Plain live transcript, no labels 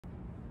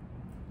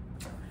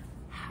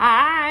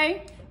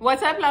Hi,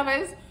 what's up,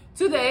 lovers?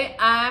 Today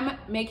I'm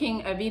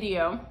making a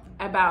video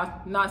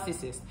about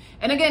narcissists.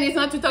 And again, it's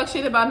not to talk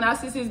shit about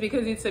narcissists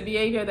because it's a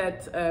behavior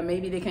that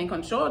maybe they can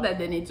control, that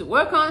they need to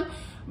work on.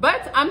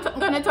 But I'm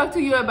gonna talk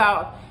to you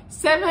about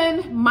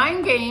 7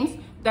 mind games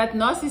that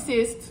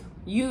narcissists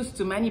use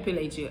to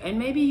manipulate you. And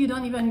maybe you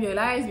don't even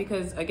realize,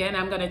 because again,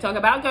 I'm gonna talk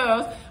about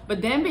girls,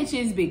 but them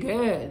bitches be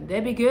good. They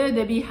be good,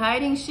 they be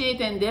hiding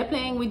shit, and they're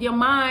playing with your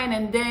mind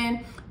and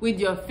then with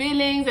your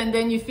feelings, and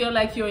then you feel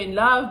like you're in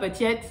love,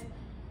 but yet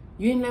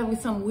you're in love with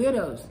some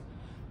weirdos.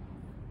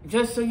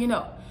 Just so you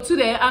know.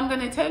 Today, I'm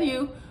gonna tell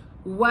you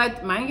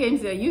what mind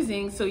games they're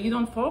using so you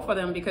don't fall for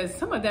them, because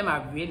some of them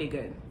are really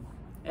good.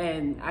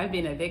 And I've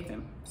been a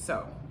victim,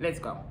 so let's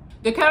go.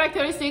 The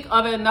characteristic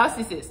of a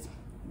narcissist: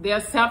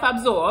 they're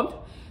self-absorbed,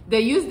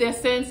 they use their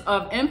sense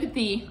of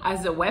empathy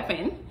as a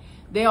weapon,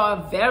 they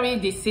are very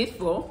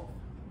deceitful,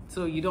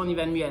 so you don't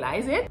even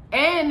realize it,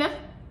 and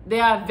they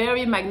are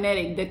very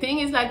magnetic. The thing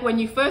is, like, when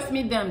you first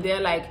meet them,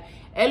 they're like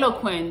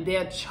eloquent,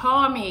 they're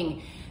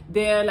charming,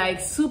 they're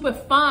like super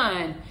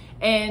fun,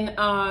 and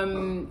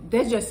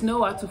they just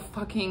know how to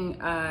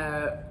fucking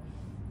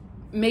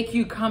make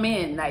you come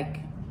in, like,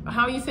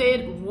 how you say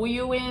it, woo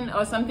you in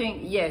or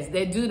something. Yes,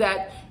 they do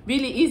that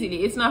really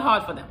easily. It's not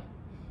hard for them.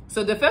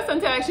 So the first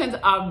interactions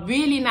are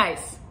really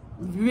nice,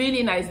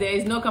 really nice. There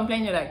is no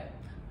complaint.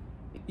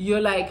 You're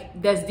like,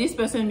 does this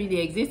person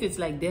really exist? It's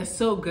like, they're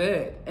so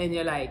good, and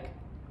you're like,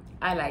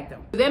 I like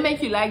them. They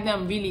make you like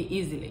them really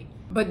easily.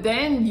 But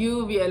then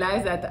you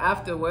realize that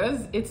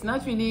afterwards, it's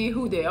not really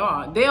who they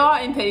are. They are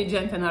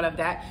intelligent and all of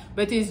that,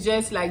 but it's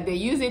just like they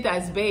use it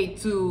as bait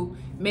to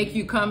make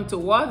you come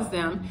towards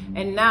them,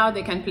 and now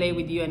they can play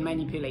with you and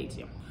manipulate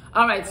you.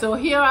 All right, so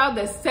here are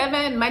the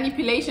 7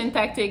 manipulation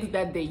tactics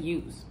that they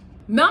use.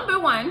 Number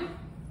 1,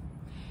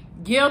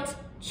 guilt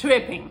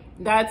tripping.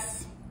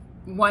 That's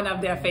one of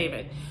their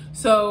favorite.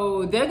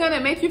 So they're gonna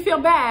make you feel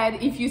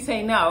bad if you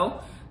say no,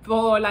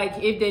 for like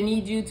if they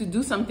need you to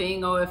do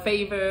something or a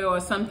favor or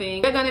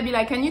something. They're gonna be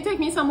like, can you take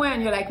me somewhere?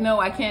 And you're like, no,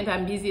 I can't,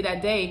 I'm busy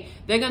that day.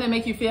 They're gonna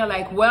make you feel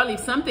like, well,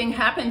 if something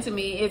happened to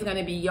me, it's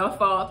gonna be your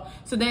fault.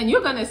 So then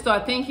you're gonna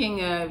start thinking,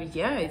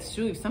 yeah, it's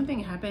true, if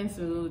something happens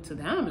to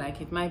them, like,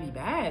 it might be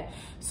bad.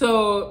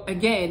 So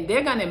again,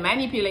 they're gonna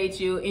manipulate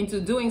you into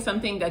doing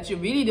something that you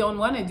really don't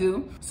want to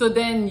do, so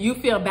then you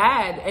feel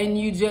bad and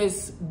you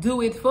just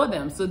do it for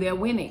them, so they're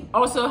winning.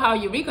 Also, how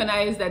you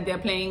recognize that they're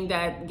playing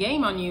that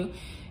game on you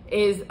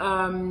is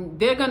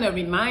they're gonna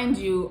remind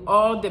you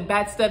all the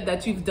bad stuff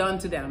that you've done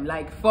to them,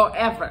 like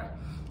forever.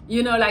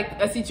 You know, like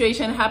a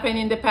situation happened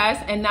in the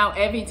past, and now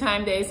every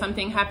time there is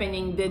something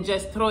happening, they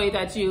just throw it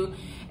at you,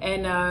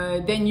 and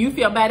then you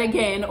feel bad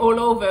again all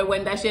over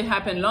when that shit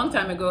happened a long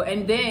time ago,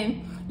 and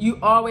then you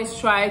always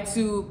try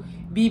to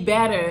be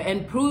better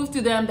and prove to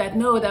them that,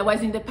 no, that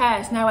was in the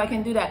past, now I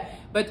can do that.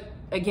 But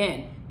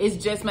again, it's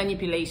just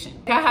manipulation.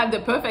 I had the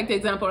perfect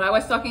example. I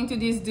was talking to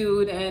this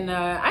dude, and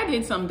I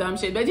did some dumb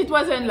shit, but it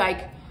wasn't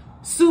like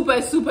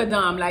super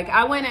dumb. Like,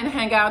 I went and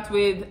hang out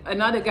with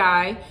another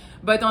guy,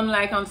 but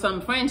on some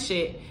friend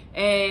shit,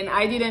 and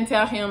I didn't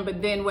tell him,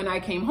 but then when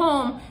I came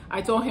home,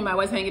 I told him I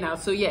was hanging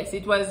out. So yes,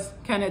 it was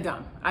kind of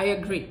dumb, I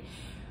agree.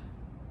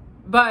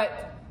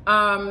 But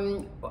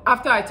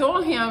after I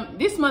told him,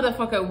 this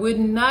motherfucker would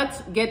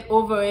not get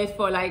over it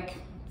for like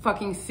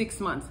fucking 6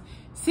 months.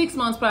 6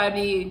 months,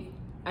 probably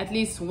at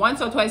least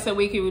once or twice a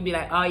week, he would be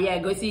like, oh yeah,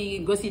 go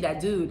see that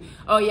dude.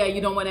 Oh yeah,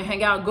 you don't want to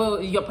hang out, go,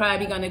 you're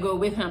probably gonna go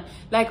with him.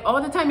 Like,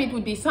 all the time it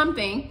would be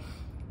something,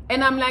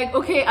 and I'm like,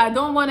 okay, I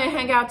don't want to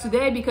hang out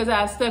today because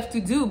I have stuff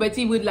to do. But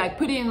he would like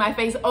put it in my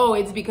face, oh,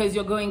 it's because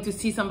you're going to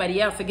see somebody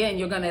else again,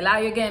 you're gonna lie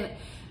again.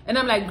 And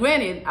I'm like,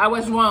 granted, I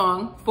was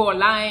wrong for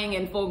lying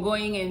and for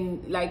going,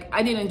 and like,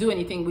 I didn't do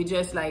anything, we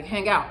just like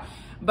hang out.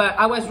 But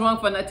I was wrong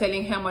for not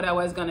telling him what I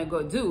was gonna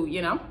go do,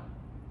 you know.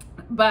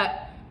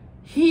 But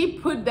he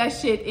put that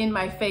shit in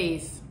my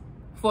face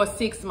for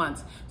 6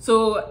 months.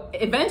 So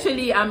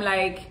eventually I'm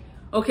like,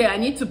 okay, I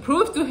need to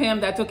prove to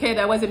him that, okay,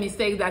 that was a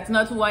mistake, that's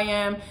not who I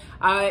am,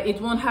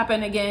 it won't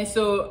happen again.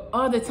 So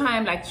all the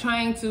time, like,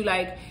 trying to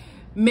like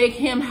make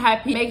him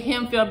happy, make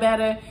him feel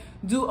better,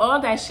 do all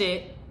that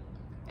shit,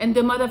 and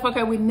the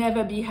motherfucker would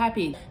never be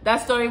happy. That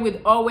story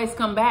would always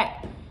come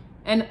back.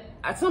 And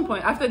at some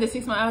point after the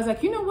 6 months, I was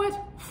like, you know what?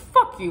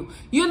 Fuck you.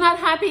 You're not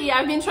happy.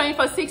 I've been trying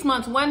for 6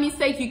 months. One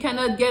mistake, you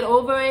cannot get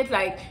over it.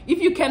 Like,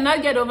 if you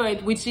cannot get over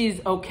it, which is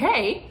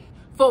okay,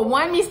 for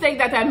one mistake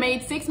that I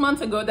made 6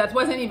 months ago, that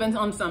wasn't even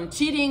on some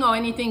cheating or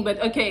anything, but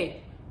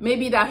okay,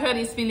 maybe that hurt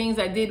his feelings,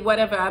 I did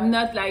whatever. I'm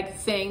not like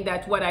saying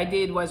that what I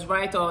did was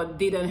right or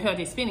didn't hurt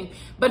his feelings.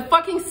 But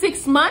fucking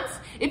 6 months?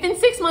 If in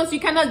 6 months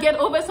you cannot get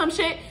over some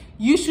shit,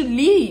 you should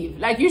leave.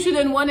 Like, you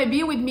shouldn't want to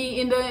be with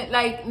me in the,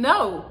 like,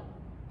 no.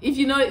 If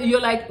you know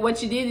you're like,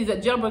 what you did is a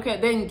jailbreaker,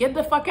 then get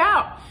the fuck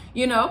out,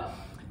 you know.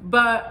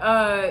 But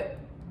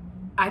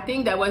I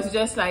think that was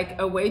just like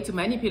a way to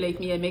manipulate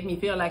me and make me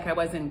feel like I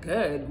wasn't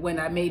good.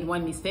 When I made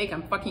one mistake,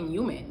 I'm fucking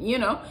human, you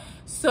know.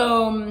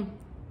 So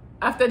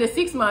after the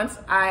 6 months,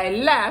 I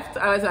left.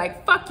 I was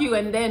like, fuck you.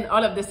 And then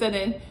all of a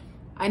sudden,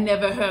 I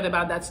never heard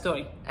about that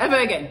story ever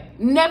again.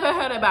 Never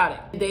heard about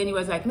it. Then he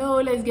was like,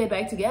 no, let's get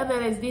back together.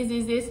 Let's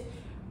this.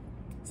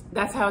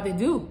 That's how they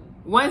do.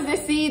 Once they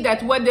see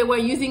that what they were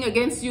using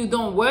against you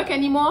don't work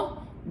anymore,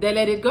 they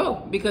let it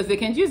go because they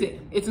can't use it.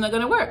 It's not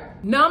gonna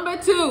work. Number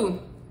 2,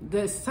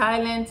 the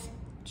silent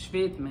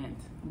treatment.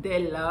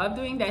 They love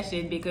doing that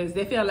shit because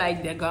they feel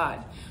like they're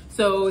God.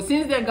 So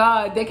since they're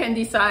God, they can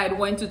decide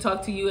when to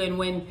talk to you and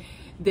when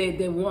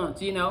they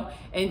want, you know,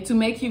 and to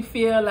make you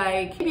feel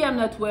like maybe I'm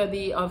not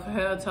worthy of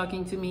her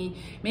talking to me.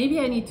 Maybe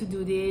I need to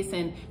do this,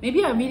 and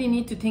maybe I really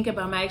need to think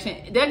about my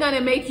action. They're gonna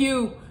make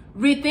you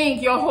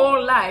rethink your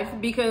whole life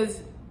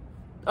because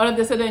all of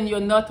a sudden you're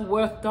not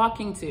worth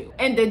talking to.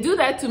 And they do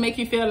that to make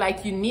you feel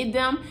like you need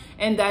them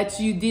and that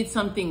you did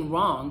something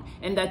wrong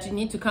and that you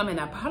need to come and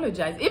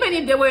apologize, even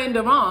if they were in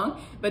the wrong,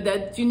 but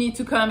that you need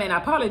to come and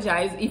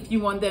apologize if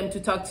you want them to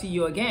talk to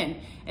you again.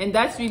 And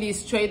that's really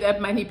straight up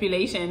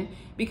manipulation,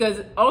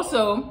 because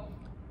also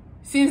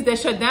since they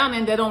shut down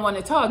and they don't want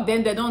to talk,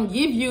 then they don't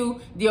give you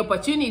the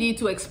opportunity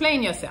to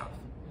explain yourself.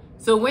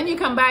 So when you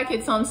come back,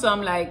 it's on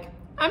some like,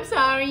 I'm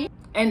sorry,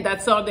 and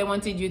that's all they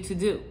wanted you to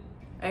do.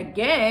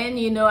 Again,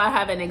 you know, I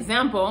have an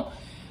example.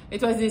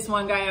 It was this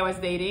one guy I was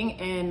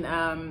dating,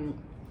 and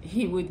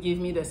he would give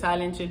me the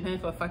silent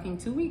treatment for fucking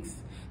 2 weeks.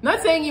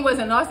 Not saying he was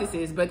a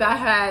narcissist, but I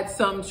had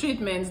some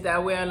treatments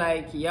that were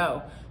like,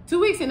 yo, 2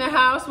 weeks in a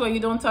house where you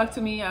don't talk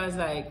to me. I was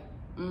like,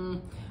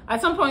 At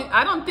some point,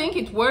 I don't think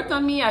it worked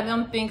on me. I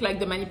don't think like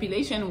the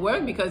manipulation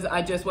worked because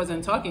I just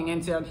wasn't talking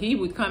until he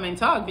would come and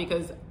talk,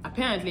 because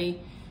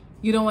apparently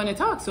you don't want to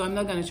talk, so I'm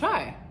not going to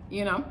try,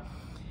 you know?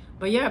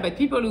 But yeah, but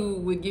people who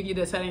would give you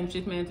the silent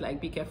treatment, like,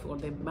 be careful.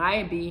 They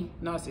might be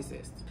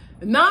narcissists.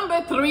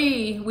 Number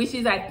 3, which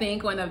is, I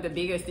think, one of the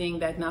biggest things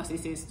that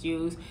narcissists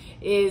use,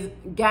 is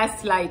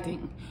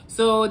gaslighting.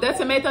 So that's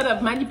a method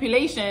of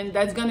manipulation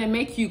that's going to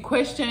make you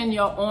question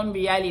your own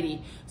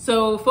reality.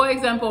 So, for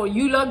example,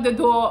 you lock the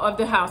door of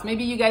the house.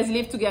 Maybe you guys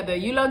live together.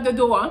 You lock the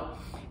door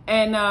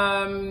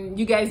and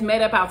you guys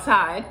met up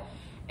outside.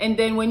 And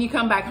then when you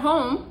come back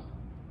home,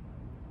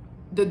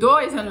 the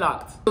door is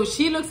unlocked. So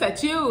she looks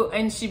at you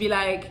and she be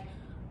like,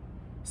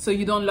 so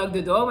you don't lock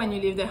the door when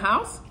you leave the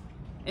house?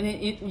 And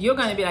you're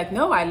gonna be like,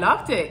 no, I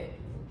locked it.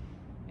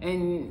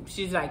 And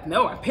she's like,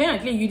 no,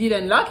 apparently you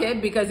didn't lock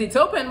it because it's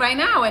open right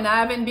now and I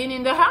haven't been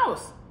in the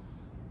house.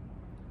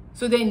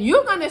 So then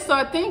you're gonna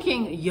start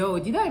thinking, yo,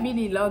 did I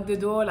really lock the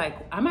door? Like,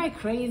 am I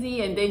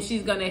crazy? And then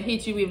she's gonna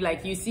hit you with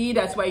like, you see,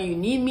 that's why you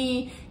need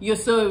me. You're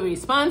so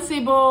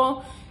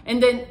irresponsible.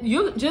 And then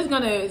you're just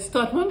gonna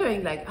start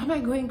wondering, like, am I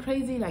going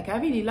crazy? Like, I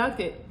really locked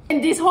it.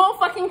 And this whole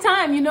fucking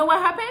time, you know what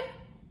happened?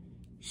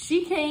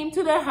 She came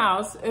to the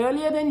house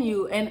earlier than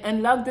you and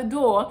unlocked the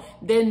door,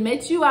 then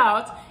met you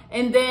out.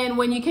 And then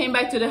when you came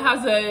back to the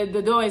house,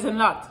 the door is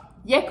unlocked.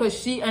 Yeah, because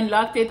she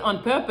unlocked it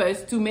on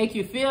purpose to make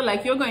you feel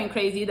like you're going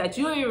crazy, that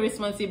you're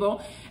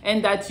irresponsible,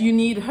 and that you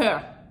need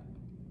her.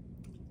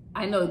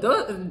 I know,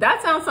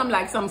 that sounds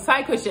like some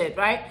psycho shit,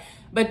 right?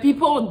 But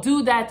people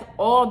do that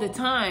all the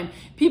time.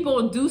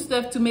 People do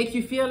stuff to make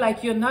you feel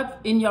like you're not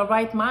in your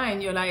right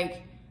mind. You're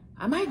like,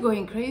 am I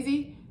going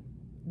crazy?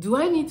 Do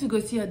I need to go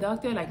see a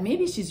doctor? Like,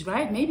 maybe she's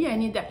right. Maybe I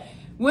need that.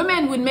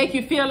 Women would make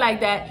you feel like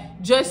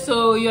that just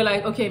so you're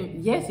like, okay,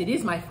 yes, it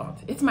is my fault.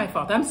 It's my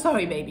fault. I'm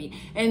sorry, baby.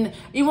 And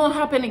it won't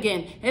happen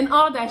again. And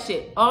all that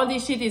shit. All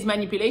this shit is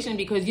manipulation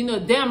because, you know,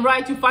 damn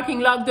right you fucking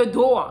lock the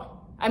door.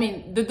 I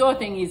mean, the door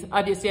thing is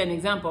obviously an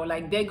example.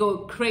 Like, they go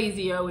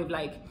crazier with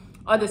like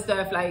other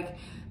stuff. Like,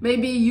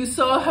 maybe you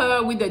saw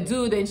her with a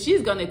dude and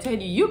she's gonna tell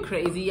you, you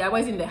crazy. I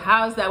was in the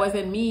house. That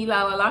wasn't me,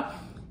 la, la, la.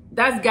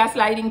 That's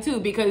gaslighting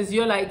too, because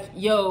you're like,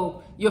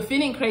 yo, you're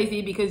feeling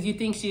crazy because you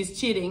think she's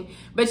cheating,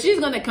 but she's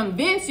gonna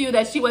convince you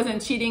that she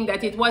wasn't cheating,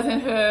 that it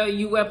wasn't her,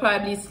 you were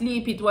probably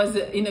asleep, it was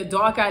in a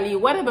dark alley,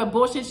 whatever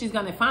bullshit she's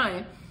gonna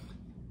find,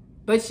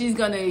 but she's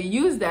gonna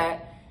use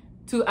that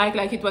to act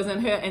like it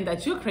wasn't her and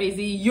that you're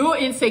crazy, you're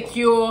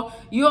insecure,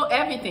 you're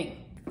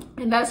everything.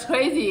 And that's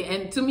crazy.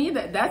 And to me,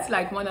 that's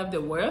like one of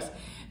the worst,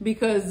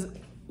 because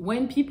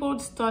when people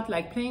start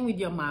like playing with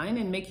your mind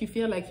and make you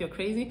feel like you're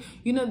crazy,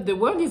 you know, the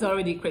world is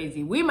already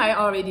crazy. We might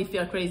already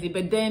feel crazy,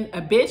 but then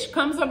a bitch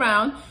comes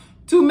around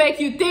to make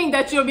you think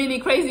that you're really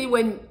crazy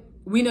when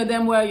we know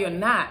damn well you're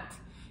not,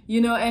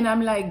 you know? And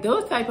I'm like,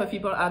 those type of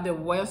people are the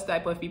worst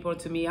type of people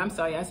to me. I'm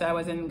sorry, I said I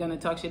wasn't gonna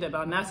talk shit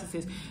about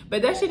narcissists,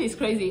 but that shit is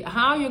crazy.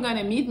 How you're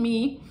gonna meet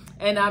me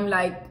and I'm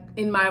like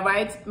in my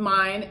right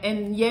mind,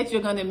 and yet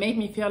you're gonna make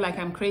me feel like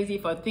I'm crazy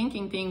for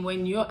thinking things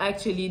when you're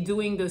actually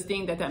doing those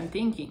things that I'm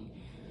thinking.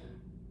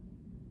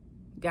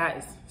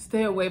 Guys,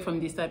 stay away from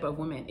this type of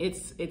woman.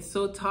 It's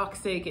so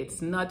toxic.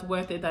 It's not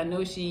worth it. I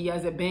know she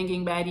has a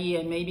banging body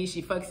and maybe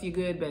she fucks you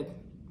good, but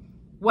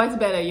what's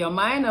better, your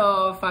mind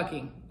or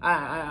fucking?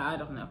 I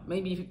don't know.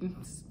 Maybe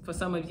for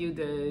some of you,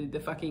 the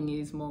fucking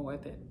is more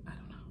worth it. I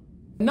don't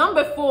know.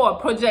 Number 4,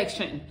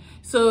 projection.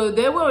 So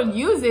they will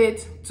use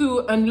it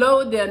to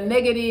unload their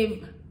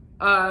negative,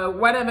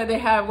 whatever they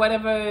have,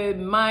 whatever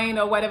mind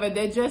or whatever.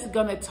 They're just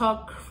gonna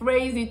talk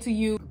crazy to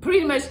you,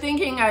 pretty much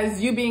thinking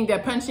as you being their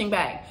punching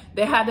bag.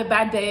 they had a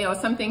bad day or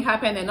something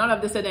happened and all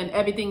of a sudden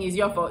everything is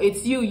your fault.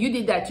 It's you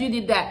did that, you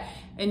did that.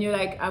 And you're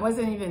like, I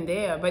wasn't even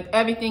there, but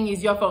everything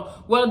is your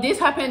fault. Well, this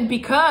happened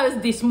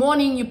because this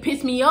morning you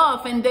pissed me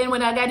off. And then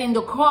when I got in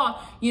the car,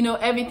 you know,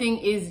 everything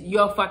is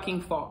your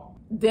fucking fault.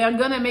 They're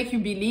gonna make you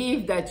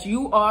believe that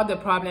you are the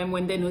problem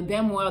when they know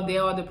damn well they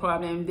are the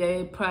problem.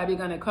 They're probably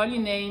gonna call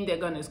your name. They're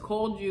gonna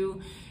scold you.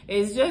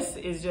 It's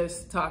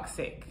just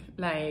toxic.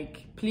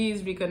 Like,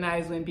 please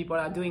recognize when people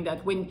are doing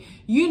that. When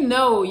you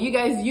know, you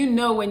guys, you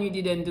know when you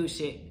didn't do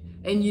shit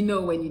and you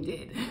know when you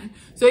did.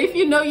 So if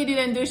you know you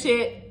didn't do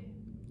shit,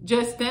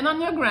 just stand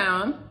on your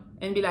ground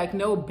and be like,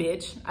 no,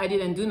 bitch, I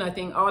didn't do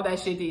nothing. All that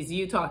shit is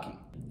you talking.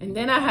 And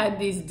then I had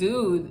this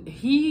dude,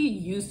 he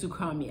used to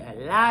call me a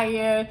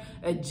liar,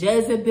 a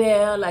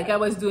Jezebel, like I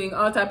was doing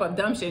all type of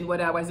dumb shit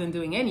when I wasn't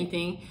doing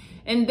anything.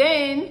 And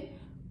then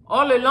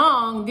all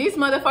along, this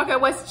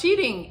motherfucker was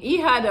cheating. He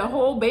had a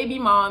whole baby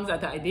mom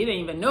that I didn't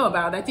even know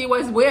about that he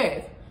was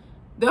with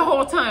the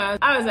whole time.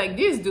 I was like,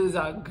 these dudes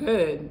are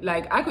good.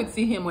 Like, I could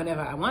see him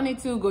whenever I wanted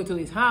to, go to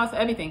his house,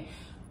 everything.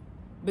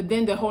 But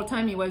then the whole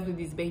time he was with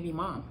his baby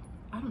mom.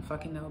 I don't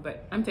fucking know,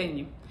 but I'm telling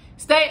you,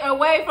 stay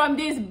away from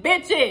these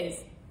bitches.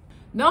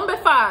 Number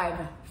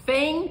 5,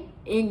 feign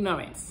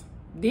ignorance.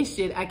 This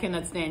shit I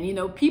cannot stand. You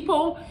know,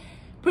 people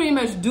pretty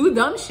much do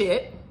dumb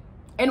shit.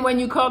 And when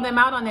you call them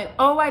out on it,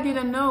 oh, I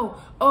didn't know.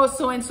 Oh,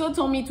 so-and-so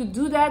told me to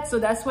do that, so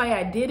that's why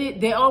I did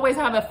it. They always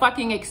have a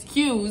fucking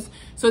excuse.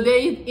 So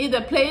they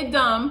either play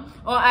dumb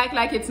or act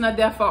like it's not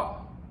their fault.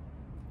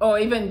 Or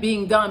even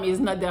being dumb is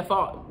not their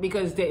fault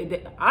because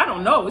I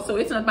don't know, so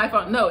it's not my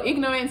fault. No,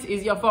 ignorance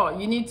is your fault.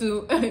 You need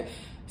to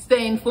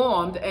stay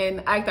informed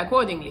and act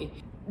accordingly.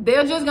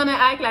 They're just gonna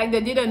act like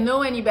they didn't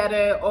know any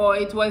better, or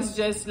it was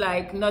just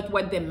like not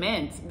what they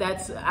meant.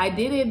 That's, I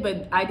did it,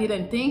 but I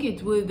didn't think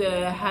it would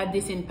have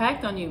this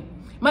impact on you.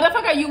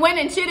 Motherfucker, you went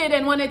and cheated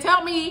and want to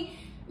tell me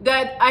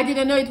that I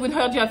didn't know it would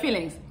hurt your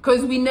feelings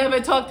because we never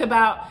talked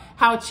about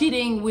how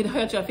cheating would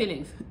hurt your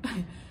feelings.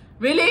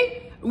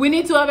 Really? We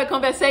need to have a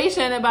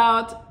conversation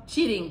about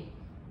cheating.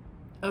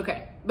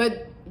 Okay,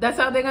 but that's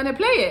how they're gonna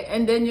play it.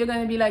 And then you're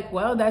gonna be like,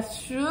 well,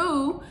 that's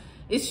true.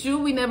 It's true,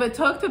 we never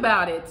talked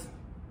about it.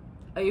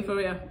 Are you for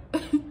real?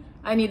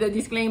 I need a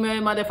disclaimer,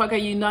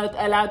 motherfucker, you're not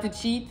allowed to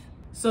cheat.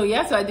 So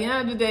yeah, so at the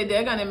end of the day,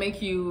 they're gonna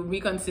make you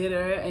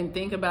reconsider and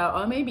think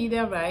about, oh, maybe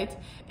they're right.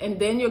 And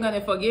then you're gonna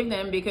forgive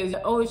them because,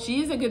 oh,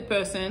 she's a good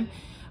person,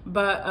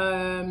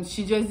 but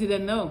she just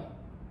didn't know.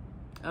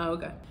 Oh,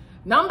 okay.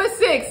 Number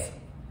 6.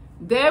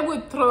 They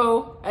would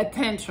throw a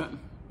tantrum.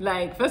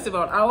 Like, first of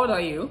all, how old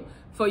are you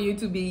for you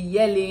to be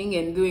yelling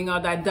and doing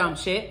all that dumb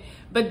shit?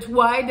 But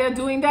why they're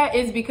doing that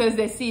is because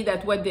they see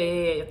that what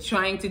they're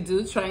trying to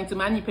do, trying to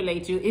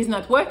manipulate you, is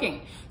not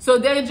working. So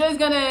they're just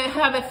gonna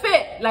have a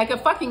fit like a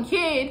fucking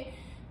kid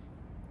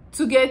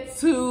to get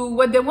to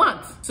what they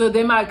want. So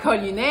they might call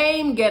your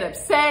name, get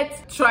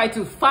upset, try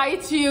to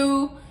fight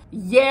you,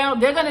 yell.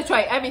 They're gonna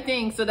try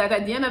everything so that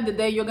at the end of the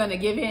day, you're gonna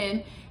give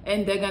in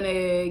and they're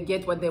gonna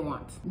get what they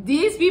want.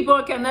 These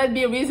people cannot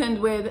be reasoned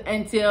with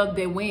until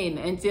they win,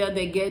 until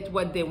they get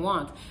what they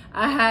want.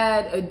 I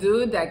had a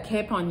dude that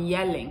kept on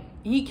yelling.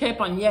 He kept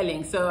on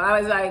yelling. So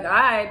I was like, all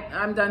right,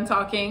 I'm done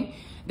talking.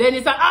 Then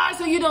it's like, ah,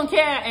 so you don't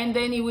care. And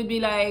then he would be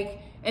like,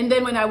 and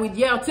then when I would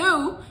yell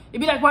too, he'd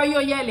be like, why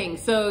are you yelling?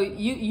 So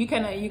you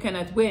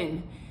cannot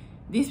win.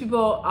 These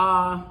people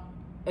are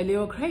a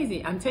little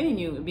crazy. I'm telling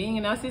you, being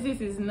a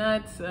narcissist is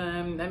not,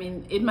 I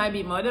mean, it might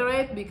be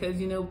moderate because,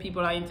 you know,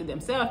 people are into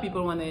themselves.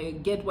 People want to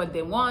get what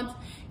they want,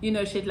 you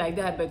know, shit like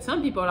that. But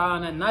some people are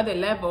on another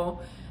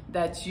level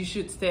that you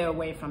should stay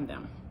away from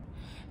them.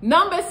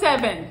 Number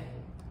 7,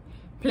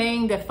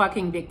 playing the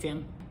fucking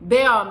victim.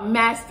 They are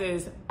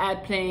masters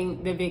at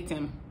playing the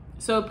victim.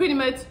 So pretty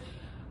much,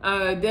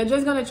 they're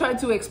just gonna try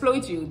to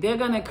exploit you. They're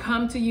gonna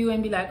come to you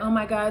and be like, oh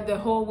my God, the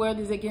whole world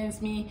is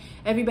against me.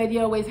 Everybody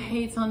always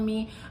hates on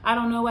me. I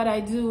don't know what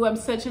I do. I'm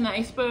such a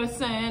nice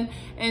person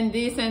and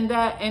this and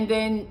that. And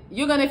then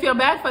you're gonna feel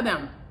bad for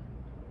them.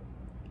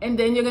 And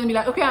then you're gonna be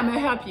like, okay, I'm gonna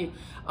help you.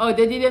 Oh,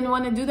 they didn't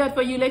want to do that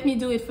for you. Let me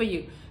do it for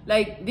you.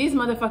 Like, these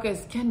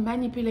motherfuckers can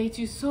manipulate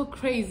you so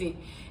crazy.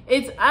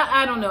 It's,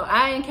 I don't know.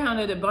 I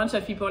encountered a bunch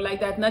of people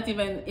like that, not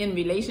even in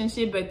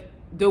relationship, but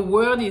the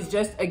world is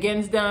just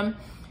against them.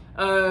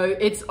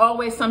 It's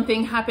always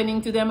something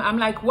happening to them. I'm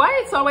like,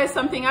 why it's always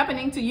something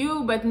happening to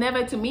you, but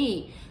never to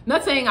me?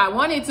 Not saying I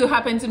want it to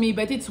happen to me,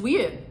 but it's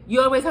weird.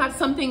 You always have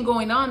something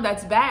going on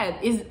that's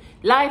bad. Is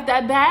life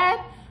that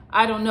bad?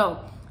 I don't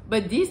know.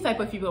 But these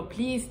type of people,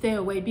 please stay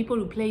away. People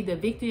who play the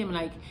victim,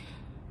 like,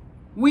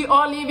 we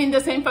all live in the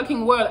same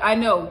fucking world. I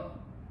know.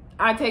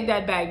 I take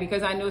that back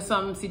because I know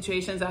some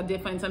situations are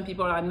different. Some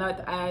people are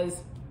not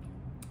as,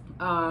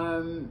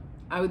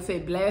 I would say,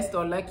 blessed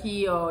or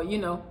lucky, or, you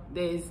know,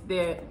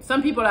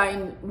 some people are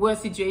in worse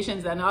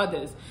situations than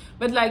others.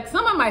 But like,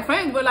 some of my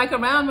friends were like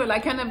around, were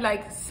like kind of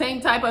like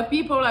same type of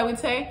people, I would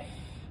say.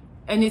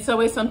 And it's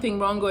always something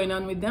wrong going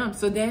on with them.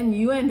 So then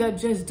you end up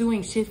just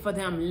doing shit for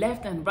them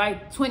left and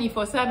right,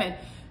 24/7.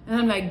 And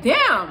I'm like,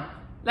 damn,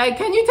 like,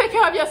 can you take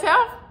care of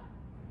yourself?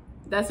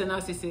 That's a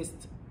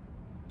narcissist.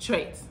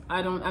 traits.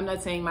 I'm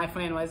not saying my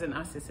friend was a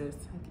narcissist,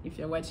 if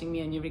you're watching me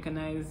and you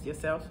recognize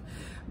yourself,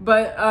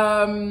 but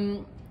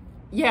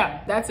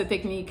yeah, that's a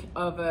technique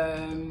of a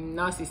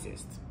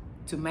narcissist,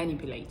 to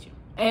manipulate you.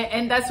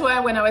 And that's why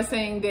when I was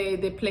saying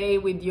they play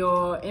with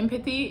your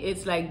empathy,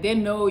 it's like they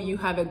know you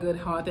have a good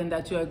heart and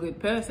that you're a good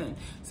person.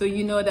 So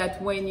you know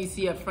that when you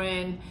see a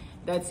friend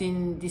that's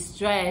in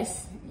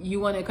distress, you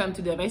want to come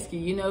to the rescue.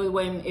 You know,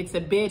 when it's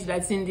a bitch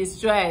that's in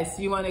distress,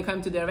 you want to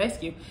come to the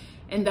rescue.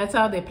 And that's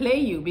how they play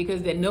you,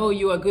 because they know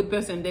you're a good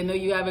person. They know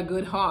you have a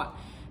good heart.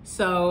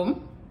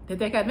 So they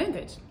take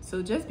advantage.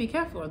 So just be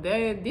careful.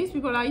 These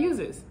people are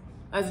users.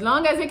 As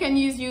long as they can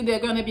use you, they're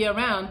going to be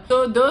around.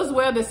 So those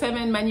were the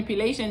 7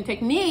 manipulation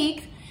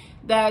techniques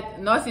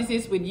that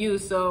narcissists would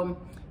use. So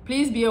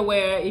please be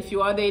aware if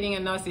you are dating a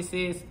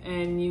narcissist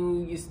and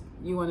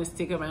you want to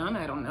stick around.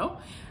 I don't know.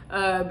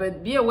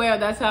 But be aware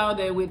that's how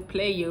they would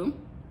play you.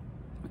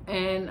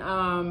 And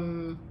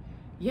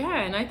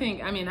yeah, and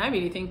I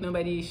really think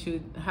nobody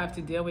should have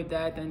to deal with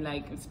that. And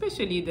like,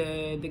 especially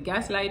the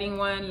gaslighting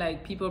one,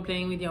 like people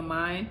playing with your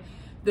mind.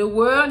 The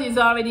world is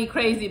already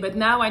crazy, but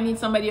now I need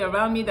somebody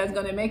around me that's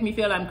gonna make me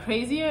feel I'm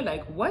crazier.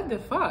 Like, what the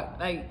fuck?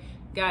 Like,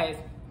 guys,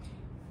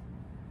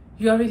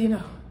 you already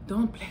know.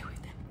 Don't play with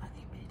them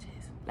fucking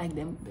bitches. Like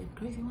them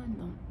crazy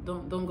one.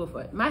 Don't go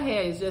for it. My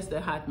hair is just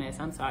a hot mess.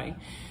 I'm sorry,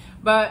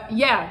 but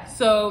yeah.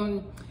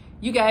 So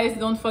you guys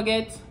don't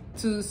forget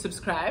to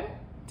subscribe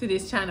to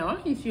this channel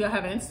if you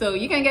haven't, so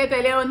you can get a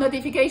little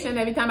notification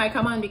every time I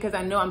come on, because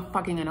I know I'm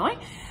fucking annoying.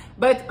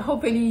 But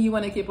hopefully you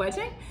want to keep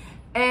watching.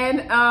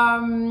 And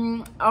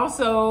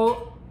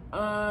also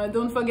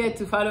don't forget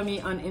to follow me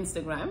on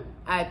Instagram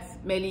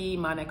at Melli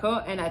Monaco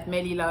and at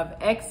Melli Love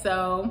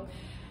XO.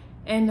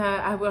 And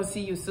I will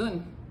see you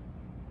soon.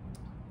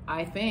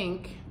 I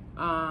think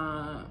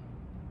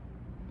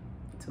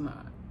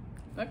tomorrow.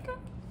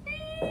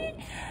 Okay.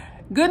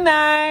 Good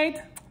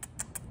night.